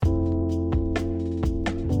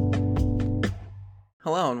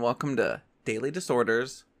Hello and welcome to Daily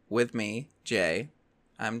Disorders with me, Jay.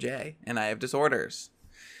 I'm Jay, and I have disorders.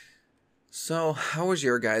 So, how was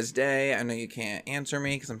your guys' day? I know you can't answer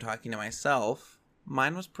me because I'm talking to myself.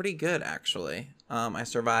 Mine was pretty good, actually. I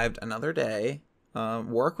survived another day.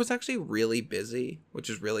 Work was actually really busy, which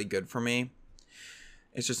is really good for me.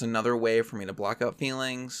 It's just another way for me to block out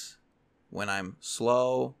feelings. When I'm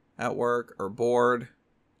slow at work or bored,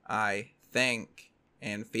 I think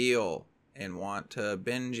and feel and want to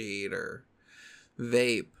binge eat or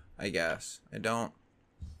vape, I guess. I don't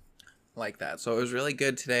like that. So it was really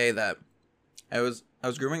good today that I was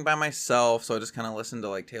grooming by myself, so I just kind of listened to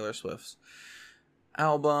like Taylor Swift's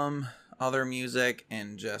album, other music,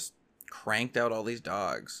 and just cranked out all these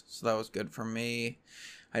dogs. So that was good for me.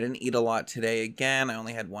 I didn't eat a lot today again. I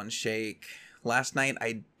only had one shake. Last night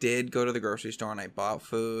I did go to the grocery store and I bought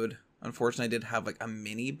food. Unfortunately, I did have like a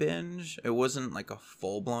mini binge. It wasn't like a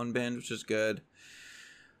full-blown binge, which is good.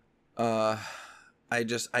 Uh I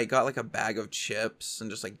got like a bag of chips and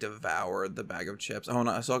just like devoured the bag of chips. Oh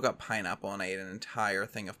no, so I got pineapple and I ate an entire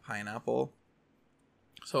thing of pineapple.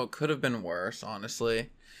 So it could have been worse, honestly.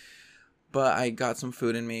 But I got some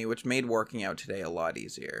food in me, which made working out today a lot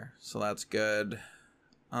easier. So that's good.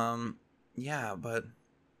 Yeah, but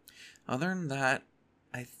other than that,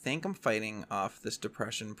 I think I'm fighting off this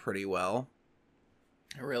depression pretty well.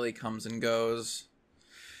 It really comes and goes.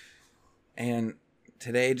 And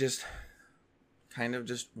today just kind of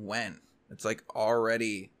just went. It's like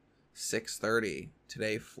already 6:30.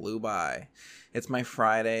 Today flew by. It's my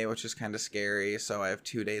Friday, which is kind of scary, so I have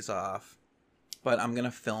 2 days off. But I'm going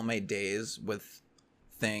to fill my days with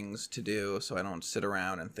things to do so I don't sit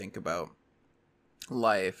around and think about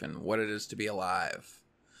life and what it is to be alive.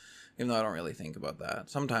 Even though I don't really think about that.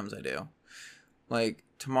 Sometimes I do. Like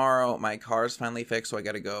tomorrow my car's finally fixed, so I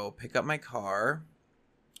got to go pick up my car.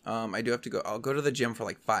 I do have to go. I'll go to the gym for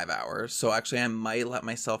like 5 hours. So actually, I might let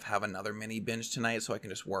myself have another mini binge tonight so I can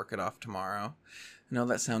just work it off tomorrow. I know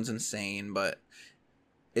that sounds insane, but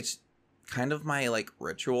it's kind of my like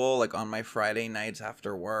ritual. Like on my Friday nights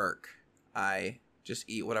after work, I just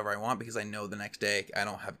eat whatever I want because I know the next day I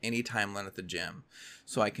don't have any time left at the gym.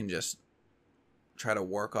 So I can just try to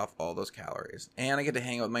work off all those calories. And I get to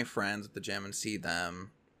hang out with my friends at the gym and see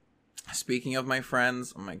them. Speaking of my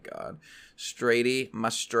friends, oh my god, Straighty, my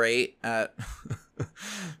straight at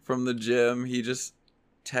from the gym, he just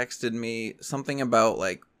texted me something about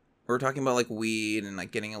like we are talking about like weed and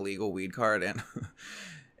like getting a legal weed card and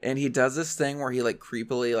and he does this thing where he like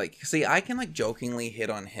creepily like see I can like jokingly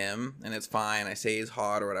hit on him and it's fine. I say he's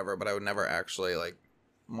hot or whatever, but I would never actually like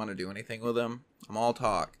want to do anything with him. I'm all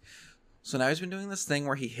talk. So now he's been doing this thing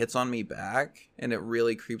where he hits on me back and it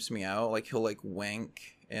really creeps me out. Like he'll like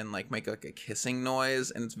wink and like make like a kissing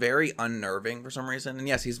noise and it's very unnerving for some reason. And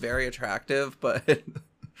yes, he's very attractive, but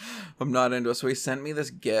I'm not into it. So he sent me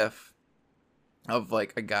this gif of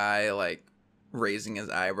like a guy like raising his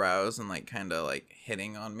eyebrows and like kind of like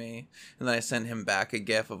hitting on me. And then I sent him back a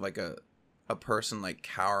gif of like a person like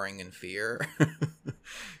cowering in fear.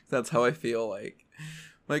 That's how I feel like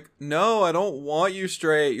no, I don't want you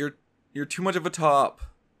straight. You're too much of a top.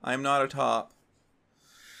 I'm not a top.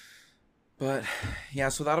 But yeah,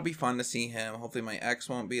 so that'll be fun to see him. Hopefully my ex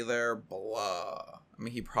won't be there. Blah. I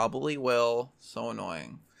mean, he probably will. So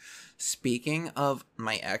annoying. Speaking of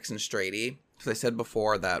my ex and Straighty, because I said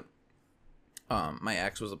before that my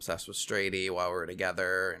ex was obsessed with Straighty while we were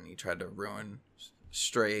together, and he tried to ruin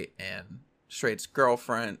Straight and Straight's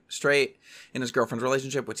girlfriend, Straight and his girlfriend's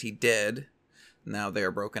relationship, which he did. Now they're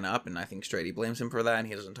broken up, and I think Straighty blames him for that, and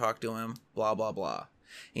he doesn't talk to him. Blah blah blah.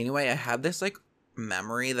 Anyway, I had this like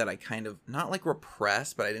memory that I kind of not like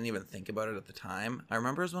repressed, but I didn't even think about it at the time. I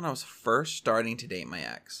remember it was when I was first starting to date my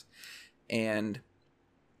ex, and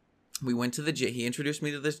we went to the gym. He introduced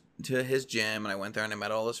me to his gym, and I went there and I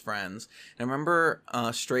met all his friends. And I remember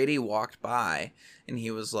Straighty walked by, and he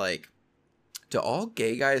was like, "Do all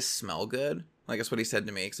gay guys smell good?" Like that's what he said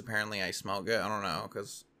to me, because apparently I smell good. I don't know,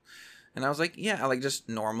 because. And I was like, yeah, like just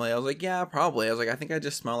normally. I was like, yeah, probably. I was like, I think I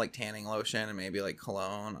just smell like tanning lotion and maybe like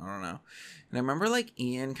cologne. I don't know. And I remember like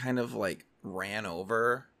Ian kind of like ran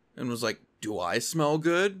over and was like, do I smell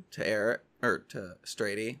good? To Eric or to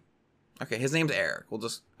Straighty. Okay, his name's Eric.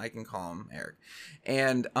 I can call him Eric.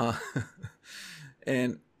 And,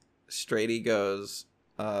 and Straighty goes,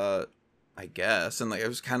 I guess. And like, it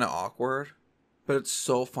was kind of awkward. But it's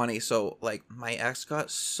so funny. So, like, my ex got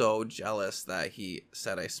so jealous that he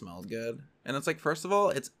said I smelled good. And it's like, first of all,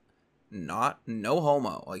 it's no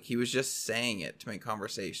homo. Like, he was just saying it to make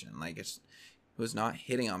conversation. Like, it was not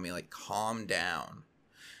hitting on me. Like, calm down.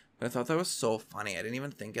 But I thought that was so funny. I didn't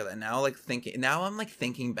even think of that. Now I'm like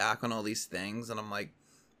thinking back on all these things, and I'm like,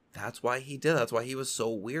 that's why he did. That's why he was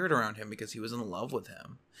so weird around him, because he was in love with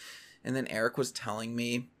him. And then Eric was telling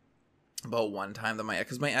me about one time that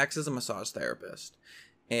because my ex is a massage therapist,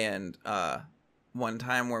 and one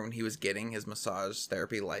time when he was getting his massage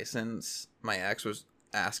therapy license, my ex was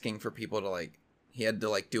asking for people to like, he had to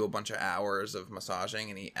like do a bunch of hours of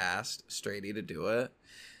massaging, and he asked Strady to do it.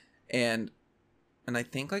 And I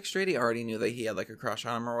think like Strady already knew that he had like a crush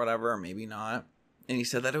on him or whatever, or maybe not. And he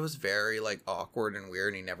said that it was very like awkward and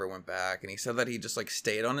weird, and he never went back. And he said that he just like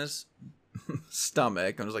stayed on his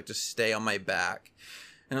stomach and was like, just stay on my back.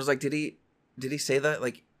 And I was like, did he say that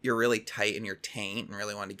like you're really tight in your taint and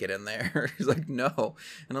really wanted to get in there? He's like, no.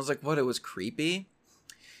 And I was like, what? It was creepy?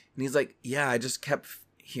 And he's like, yeah, I just kept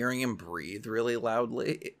hearing him breathe really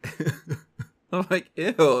loudly. I'm like,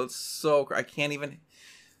 ew, it's so, I can't even,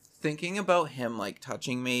 thinking about him like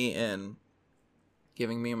touching me and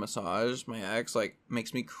giving me a massage, my ex, like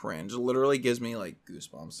makes me cringe. It literally gives me like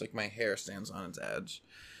goosebumps. Like my hair stands on its edge.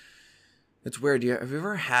 It's weird. Have you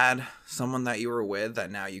ever had someone that you were with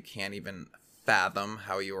that now you can't even fathom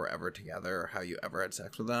how you were ever together or how you ever had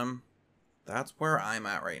sex with them? That's where I'm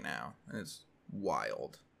at right now. And it's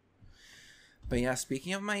wild. But yeah,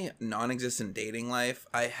 speaking of my non-existent dating life,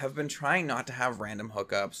 I have been trying not to have random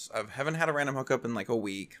hookups. I haven't had a random hookup in like a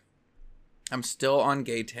week. I'm still on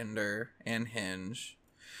gay Tinder and Hinge.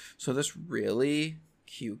 So this really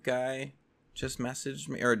cute guy just messaged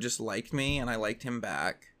me, or just liked me, and I liked him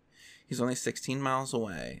back. He's only 16 miles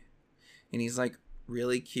away. And he's like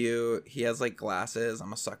really cute. He has like glasses.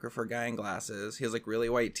 I'm a sucker for a guy in glasses. He has like really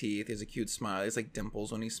white teeth. He has a cute smile. He has like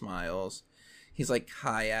dimples when he smiles. He's like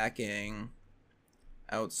kayaking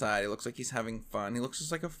outside. He looks like he's having fun. He looks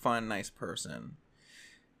just like a fun, nice person.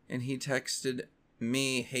 And he texted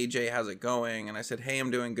me, hey Jay, how's it going? And I said, hey,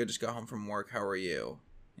 I'm doing good, just got home from work, how are you?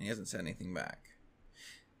 And he hasn't said anything back.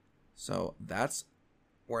 So that's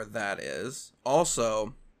where that is.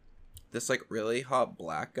 Also, this like really hot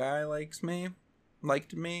black guy liked me.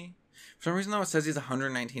 For some reason though, it says he's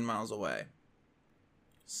 119 miles away.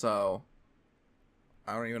 So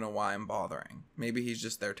I don't even know why I'm bothering. Maybe he's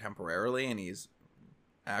just there temporarily and he's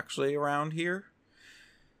actually around here.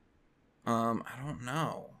 I don't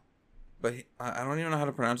know. But I don't even know how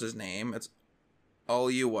to pronounce his name. It's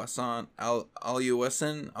Aluwasun. I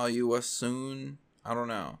don't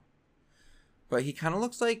know. But he kind of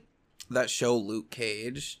looks like that show Luke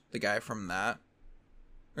Cage, the guy from that.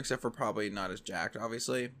 Except for probably not as jacked,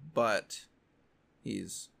 obviously. But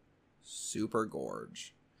he's super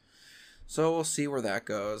gorge. So we'll see where that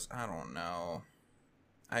goes. I don't know.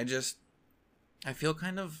 I feel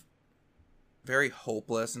kind of very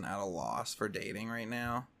hopeless and at a loss for dating right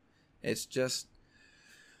now. It's just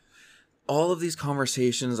all of these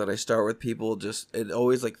conversations that I start with people, it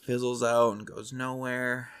always like fizzles out and goes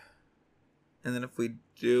nowhere. And then if we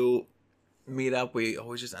do meet up, we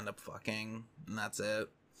always just end up fucking, and that's it.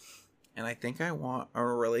 And I think I want a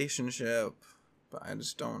relationship, but I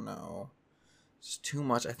just don't know. It's too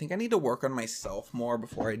much. I think I need to work on myself more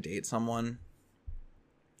before I date someone.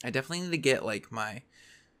 I definitely need to get like my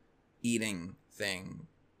eating thing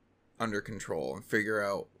under control and figure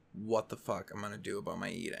out what the fuck I'm gonna do about my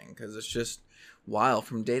eating, because it's just wild.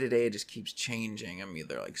 From day to day it just keeps changing. I'm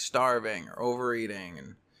either like starving or overeating,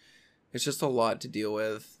 and it's just a lot to deal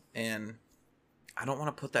with, and I don't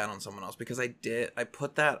want to put that on someone else, because I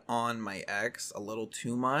put that on my ex a little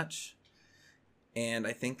too much, and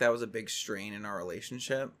I think that was a big strain in our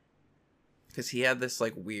relationship, because he had this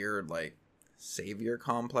like weird like savior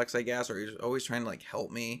complex, I guess, or he was always trying to like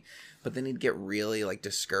help me, but then he'd get really like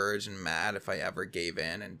discouraged and mad if I ever gave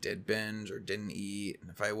in and did binge or didn't eat.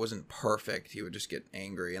 And if I wasn't perfect, he would just get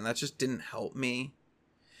angry, and that just didn't help me.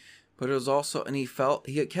 But it was also, and he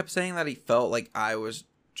kept saying that he felt like I was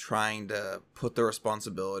trying to put the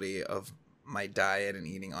responsibility of my diet and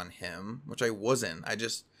eating on him, which I wasn't. I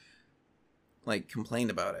just like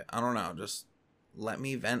complained about it. I don't know, just let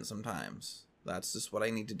me vent sometimes. That's just what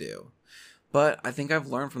I need to do. But I think I've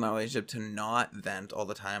learned from that relationship to not vent all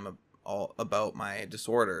the time about my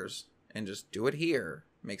disorders, and just do it here.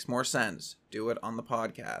 Makes more sense. Do it on the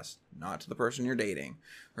podcast, not to the person you're dating,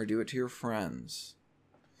 or do it to your friends.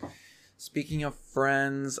 Speaking of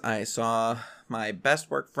friends, I saw my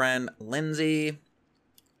best work friend, Lindsay.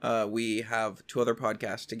 We have 2 other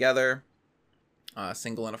podcasts together.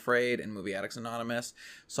 Single and Afraid and Movie Addicts Anonymous.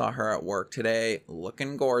 Saw her at work today,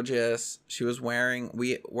 looking gorgeous.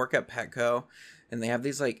 We work at Petco, and they have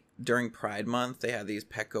these like, during Pride Month, they have these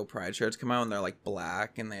Petco Pride shirts come out, and they're like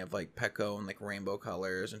black, and they have like Petco and like rainbow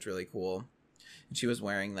colors, and it's really cool. And she was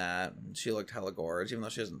wearing that. And she looked hella gorgeous, even though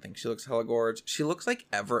she doesn't think she looks hella gorgeous. She looks like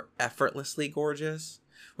effortlessly gorgeous,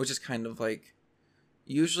 which is kind of like,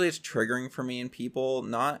 usually it's triggering for me in people,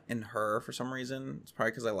 not in her for some reason. It's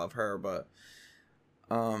probably because I love her, but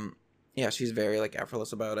yeah, she's very like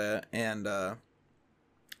effortless about it. And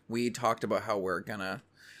we talked about how we're gonna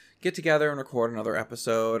get together and record another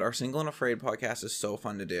episode. Our Single and Afraid podcast is so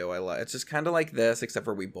fun to do. It's just kind of like this, except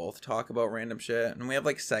for we both talk about random shit, and we have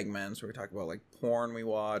like segments where we talk about like porn we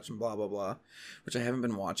watch and blah blah blah. Which I haven't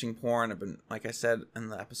been watching porn. I've been, like I said in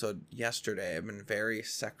the episode yesterday, I've been very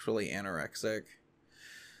sexually anorexic.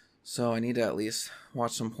 So I need to at least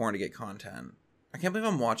watch some porn to get content. I can't believe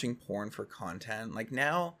I'm watching porn for content. Like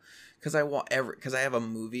now, because I have a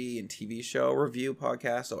movie and TV show review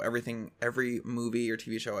podcast. So every movie or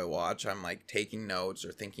TV show I watch, I'm like taking notes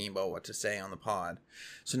or thinking about what to say on the pod.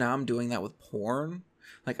 So now I'm doing that with porn.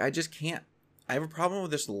 Like I just can't. I have a problem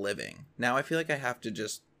with just living. Now I feel like I have to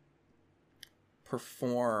just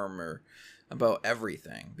perform or about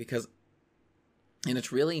everything and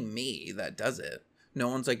it's really me that does it. No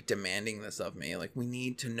one's like demanding this of me. Like, we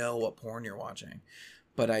need to know what porn you're watching.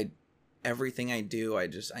 But everything I do, I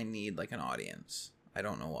need like an audience. I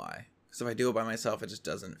don't know why. Because if I do it by myself, it just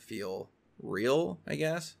doesn't feel real, I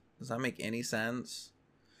guess. Does that make any sense?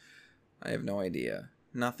 I have no idea.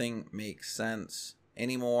 Nothing makes sense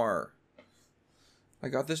anymore. I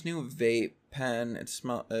got this new vape pen. It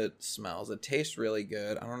smells. It tastes really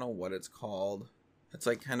good. I don't know what it's called. It's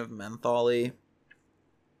like kind of mentholy.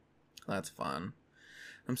 That's fun.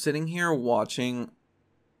 I'm sitting here watching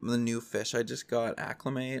the new fish I just got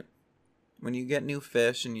acclimate. When you get new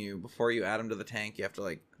fish and before you add them to the tank, you have to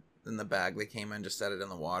like, in the bag they came in, just set it in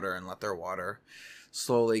the water and let their water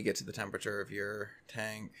slowly get to the temperature of your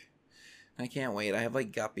tank. And I can't wait. I have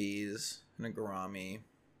like guppies and a gourami.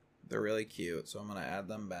 They're really cute, so I'm going to add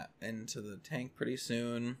them back into the tank pretty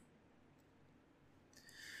soon.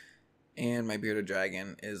 And my bearded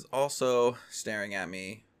dragon is also staring at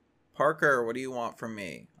me. Parker, what do you want from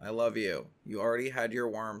me? I love you. You already had your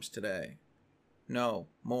worms today. No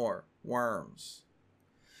more worms.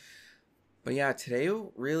 But yeah, today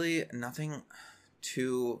really nothing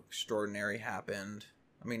too extraordinary happened.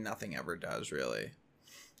 I mean, nothing ever does really,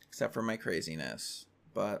 except for my craziness.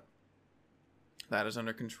 But that is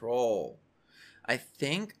under control. I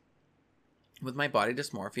think with my body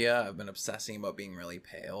dysmorphia, I've been obsessing about being really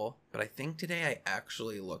pale. But I think today I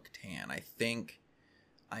actually look tan. I think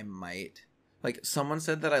I might. Like, someone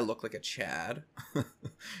said that I look like a Chad.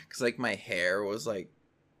 Because, like, my hair was, like,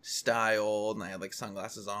 styled. And I had, like,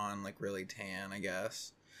 sunglasses on. Like, really tan, I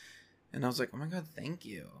guess. And I was like, oh my god, thank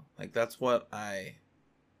you. Like, that's what I,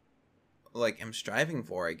 like, am striving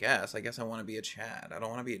for, I guess. I guess I want to be a Chad. I don't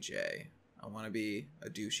want to be a J. I want to be a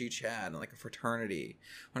douchey Chad. And, like, a fraternity.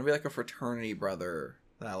 I want to be, like, a fraternity brother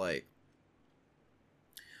that, like,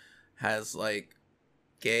 has, like,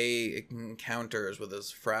 gay encounters with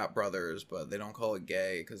his frat brothers, but they don't call it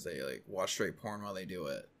gay because they like watch straight porn while they do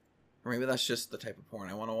it. Or maybe that's just the type of porn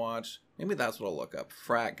I want to watch. Maybe that's what I'll look up.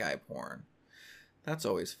 Frat guy porn. That's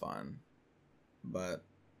always fun. But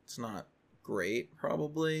it's not great,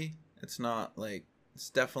 probably. It's not like,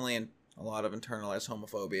 it's definitely a lot of internalized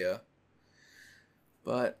homophobia.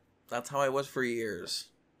 But that's how I was for years.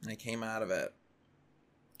 I came out of it.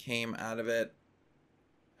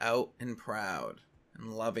 Out and proud.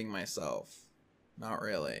 And loving myself. Not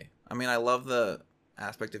really. I mean, I love the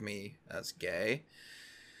aspect of me that's gay.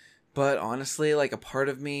 But honestly, like, a part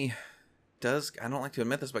of me does, I don't like to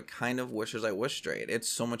admit this, but kind of wishes I was straight. It's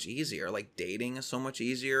so much easier. Like, dating is so much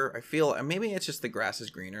easier. I feel, maybe it's just the grass is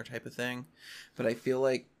greener type of thing. But I feel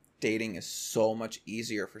like dating is so much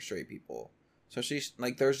easier for straight people. So she's,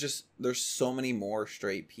 like, there's so many more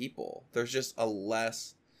straight people. There's just a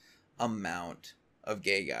less amount of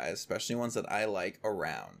gay guys, especially ones that I like,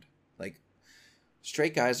 around. Like,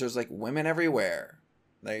 straight guys, there's like women everywhere.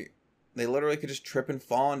 They literally could just trip and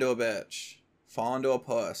fall into a bitch, fall into a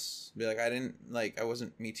puss, be like, I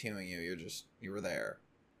wasn't me tooing you, you were there.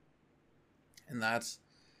 And that's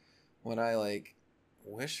what I like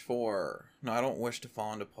wish for. No, I don't wish to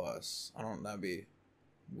fall into puss. That'd be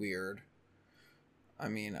weird. I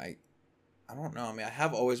mean, I don't know. I mean, I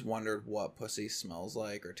have always wondered what pussy smells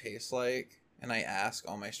like or tastes like. And I ask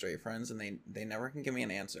all my straight friends, and they never can give me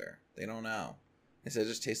an answer. They don't know. They say it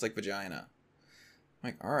just tastes like vagina. I'm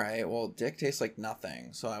like, all right, well, dick tastes like nothing.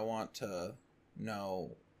 So I want to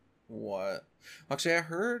know what. Actually, I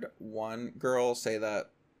heard one girl say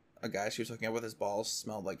that a guy she was hooking up with, his balls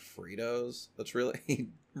smelled like Fritos. That's really,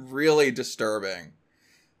 really disturbing.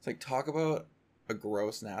 It's like, talk about a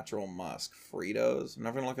gross natural musk. Fritos. I'm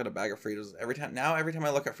never gonna look at a bag of Fritos every time. Now every time I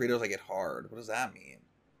look at Fritos, I get hard. What does that mean?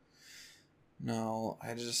 No,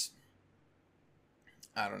 I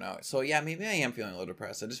don't know. So yeah, maybe I am feeling a little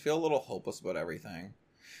depressed. I just feel a little hopeless about everything.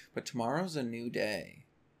 But tomorrow's a new day.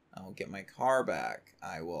 I will get my car back.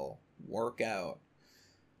 I will work out.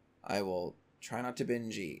 I will try not to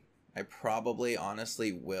binge eat. I probably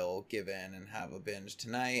honestly will give in and have a binge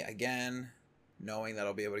tonight again, knowing that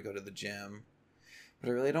I'll be able to go to the gym. But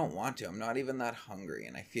I really don't want to. I'm not even that hungry,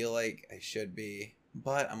 and I feel like I should be.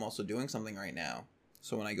 But I'm also doing something right now.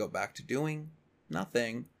 So when I go back to doing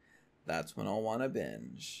nothing, that's when I'll want to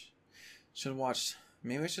binge.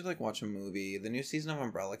 Maybe I should like watch a movie. The new season of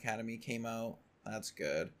Umbrella Academy came out. That's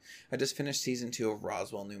good. I just finished season 2 of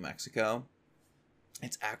Roswell, New Mexico.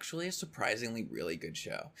 It's actually a surprisingly really good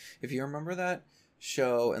show. If you remember that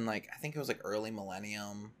show in like, I think it was like early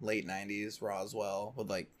millennium, late 90s, Roswell, with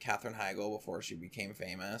like Katherine Heigl before she became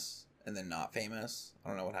famous and then not famous. I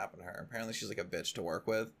don't know what happened to her. Apparently she's like a bitch to work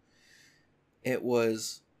with. It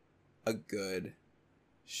was a good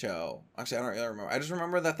show. Actually, I don't really remember. I just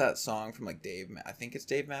remember that song from like I think it's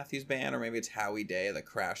Dave Matthews Band, or maybe it's Howie Day, the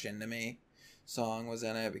Crash Into Me song was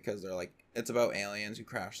in it, because they're like, it's about aliens who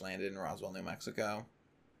crash landed in Roswell, New Mexico.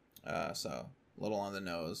 So a little on the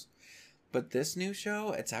nose. But this new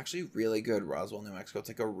show, it's actually really good. Roswell, New Mexico. It's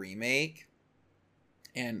like a remake,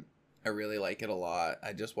 and I really like it a lot.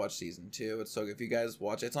 I just watched season 2. It's so good. If you guys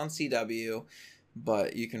watch it, it's on CW,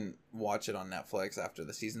 but you can watch it on Netflix after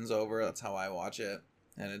the season's over. That's how I watch it.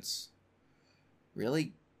 And it's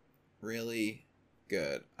really, really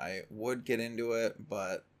good. I would get into it,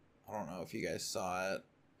 but I don't know if you guys saw it.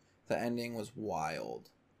 The ending was wild.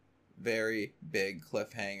 Very big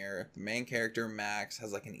cliffhanger. The main character, Max,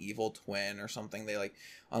 has like an evil twin or something. They like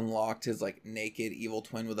unlocked his like naked evil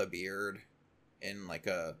twin with a beard in like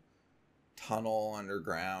a tunnel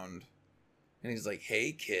underground. And he's like,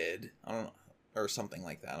 "Hey kid." I don't know. Or something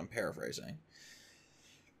like that. I'm paraphrasing.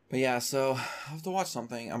 But yeah, so I have to watch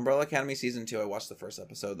something. Umbrella Academy season 2. I watched the first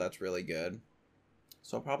episode. That's really good.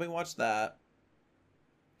 So I'll probably watch that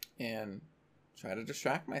and try to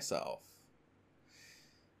distract myself.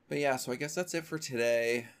 But yeah, so I guess that's it for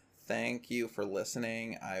today. Thank you for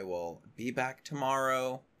listening. I will be back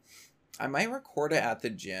tomorrow. I might record it at the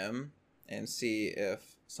gym and see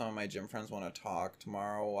if some of my gym friends want to talk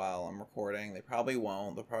tomorrow while I'm recording. They probably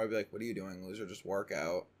won't. They'll probably be like, "What are you doing, loser? Just work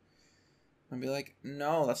out." I'll be like,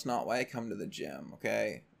 "No, that's not why I come to the gym,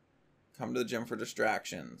 okay? Come to the gym for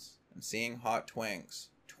distractions and seeing hot twinks.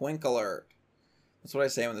 Twink alert." That's what I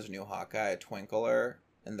say when there's a new hot guy, a twink alert.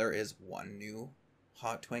 And there is one new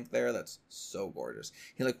hot twink there that's so gorgeous.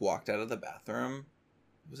 He like walked out of the bathroom.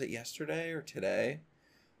 Was it yesterday or today?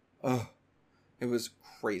 Oh, it was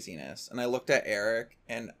craziness. And I looked at Eric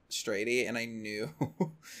and Strady, and I knew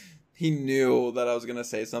he knew that I was gonna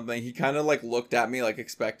say something. He kind of like looked at me like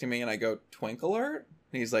expecting me, and I go, "Twink alert?"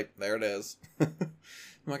 And he's like, "There it is." I'm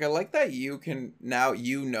like, I like that you can now,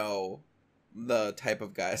 you know, the type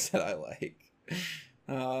of guys that I like.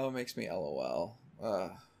 Oh, it makes me LOL.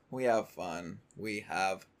 We have fun. We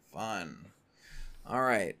have fun. All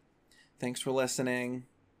right. Thanks for listening.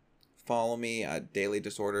 Follow me at Daily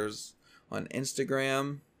Disorders on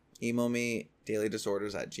Instagram. Email me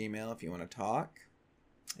dailydisorders@gmail.com if you want to talk.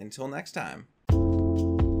 Until next time.